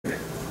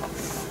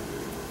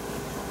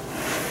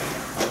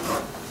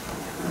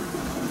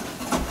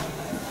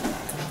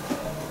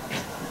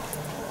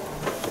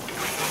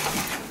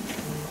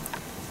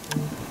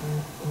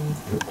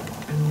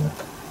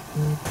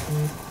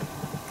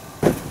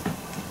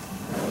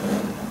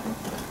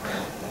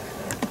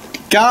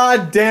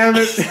God damn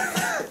it!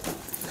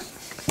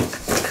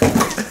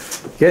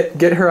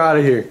 Get her out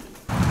of here.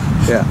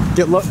 Yeah.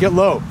 Get low.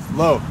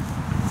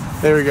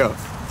 There we go.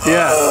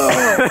 Yeah.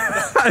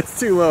 That's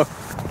too low.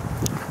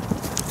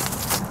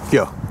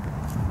 Go.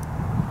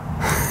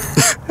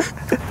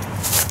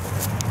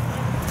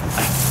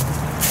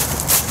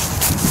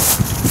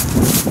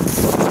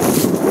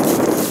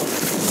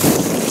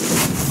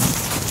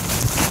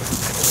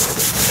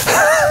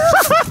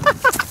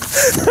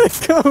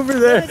 Go over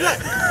there.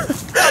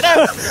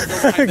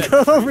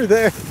 Go over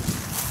there.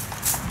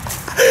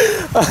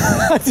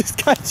 I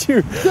just got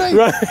you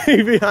right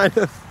behind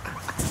him.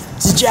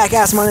 This is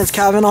Jackass. My name's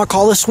Calvin. I'll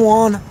call this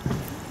one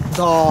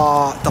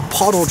the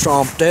puddle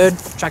jump, dude.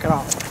 Check it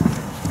out.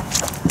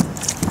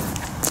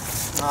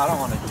 No, I don't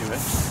want to do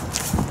it.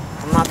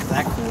 I'm not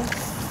that cool.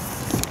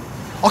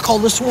 I'll call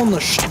this one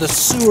the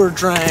sewer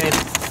drain.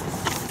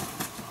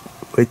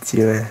 What's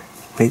your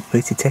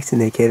texting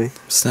there, Kevin?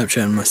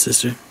 Snapchatting my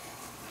sister.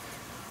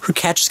 Her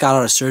cat just got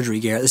out of surgery,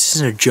 Garrett. This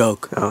isn't a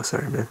joke. Oh,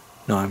 sorry, man.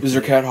 No, I'm. Is her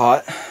cat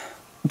hot?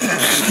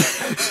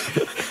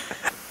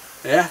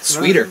 Yeah,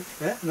 sweeter.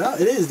 Yeah, no,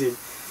 it is, dude.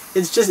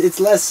 It's just, it's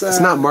less.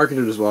 It's not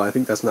marketed as well. I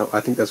think that's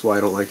why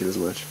I don't like it as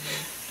much.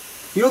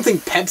 You don't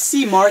think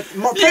Pepsi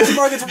Pepsi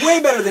markets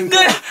way better than Coke?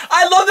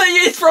 I love that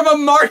it's from a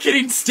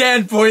marketing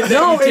standpoint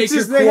that you take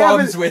your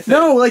qualms with it.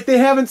 No, like they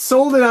haven't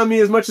sold it on me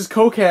as much as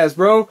Coke has,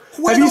 bro.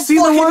 Have you seen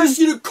the one? Have you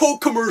seen a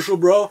Coke commercial,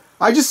 bro?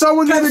 I just saw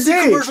one the other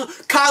day. Commercial.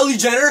 Kylie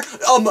Jenner,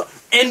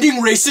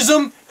 ending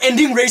racism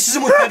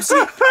with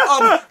Pepsi.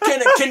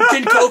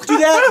 Can Coke do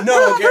that?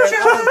 No, Garrett,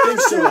 I don't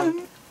think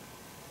so.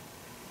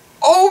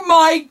 Oh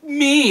my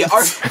me! Yeah,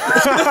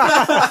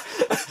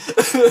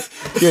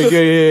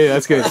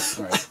 that's good.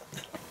 All right.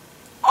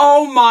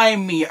 Oh my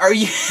me! Are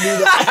you?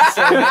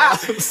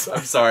 I'm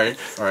sorry.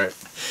 All right.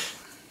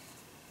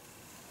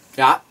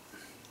 Yeah.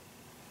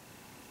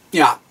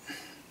 Yeah.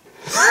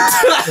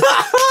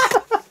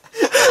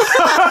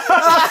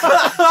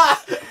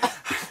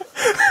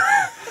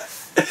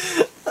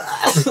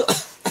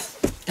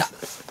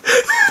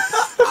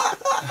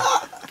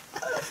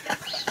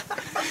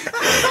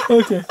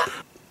 Okay.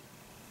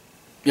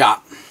 Yeah.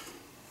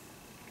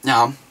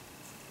 Yeah.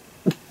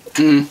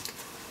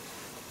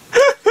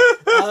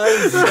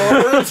 I'm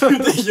sorry,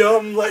 dude, the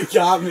yum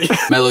got me.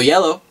 Mellow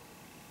yellow.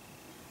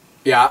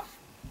 Yeah.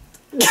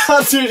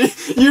 God, dude,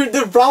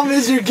 the problem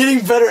is you're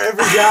getting better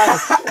every time.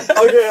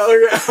 Okay,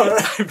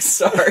 alright. I'm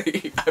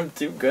sorry. I'm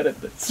too good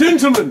at this.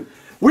 Gentlemen,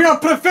 we are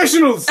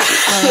professionals.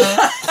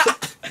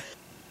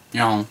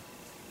 No.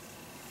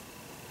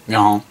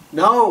 No.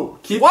 No,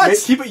 keep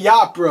it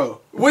yop, bro.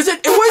 Was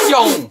it? It was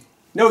yong.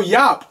 No,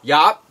 yop.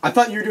 Yop. I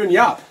thought you were doing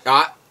yop.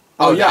 Yop.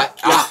 Oh, yop.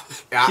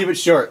 Yeah. Keep it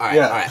short. All right.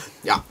 Yeah. All right.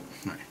 Yeah.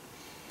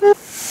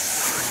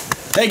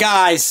 Hey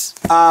guys,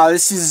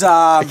 this is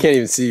I can't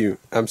even see you.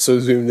 I'm so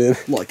zoomed in.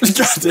 Look,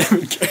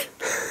 goddamn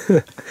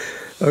it.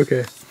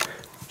 Okay.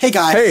 Hey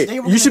guys. Hey,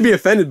 you should be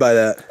offended by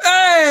that.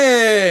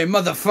 Hey,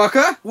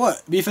 motherfucker!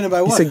 What? Be offended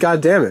by what? He said,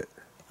 "God damn it."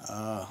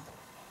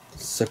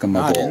 Suck on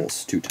my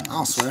balls 2 times.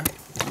 I'll swear.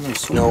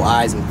 No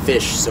eyes and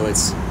fish, so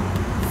it's...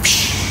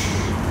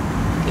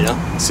 You know?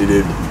 See,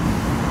 dude.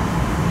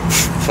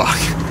 Fuck.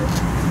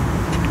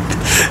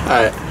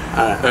 Alright.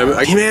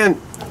 Hey,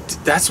 man.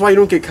 That's why you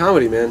don't get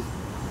comedy, man.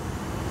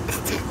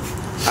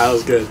 That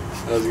was good.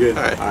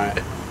 Alright.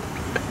 Alright.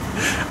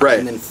 Right.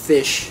 And then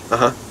fish.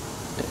 Uh-huh.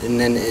 And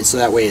then so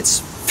that way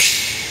it's...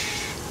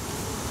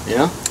 You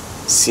know?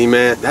 See,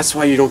 man. That's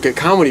why you don't get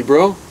comedy,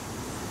 bro.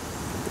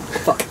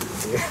 Fuck.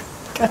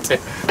 Let's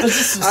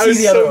just I was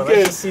see the other so one. good.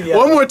 Let's just see the other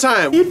One more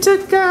time. You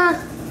took,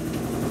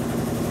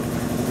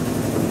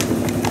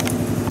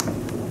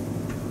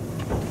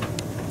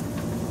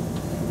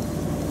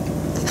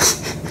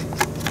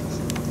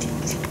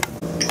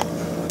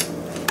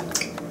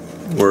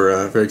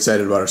 We're very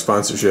excited about our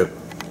sponsorship.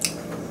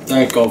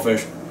 Thanks,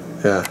 Goldfish.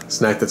 Yeah,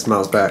 snack that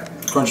smiles back.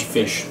 Crunchy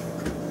fish.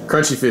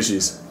 Crunchy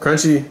fishies.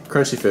 Crunchy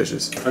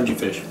fishes. Crunchy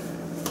fish.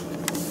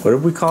 What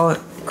did we call it?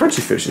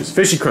 Crunchy fishes.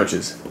 Fishy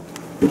crunches.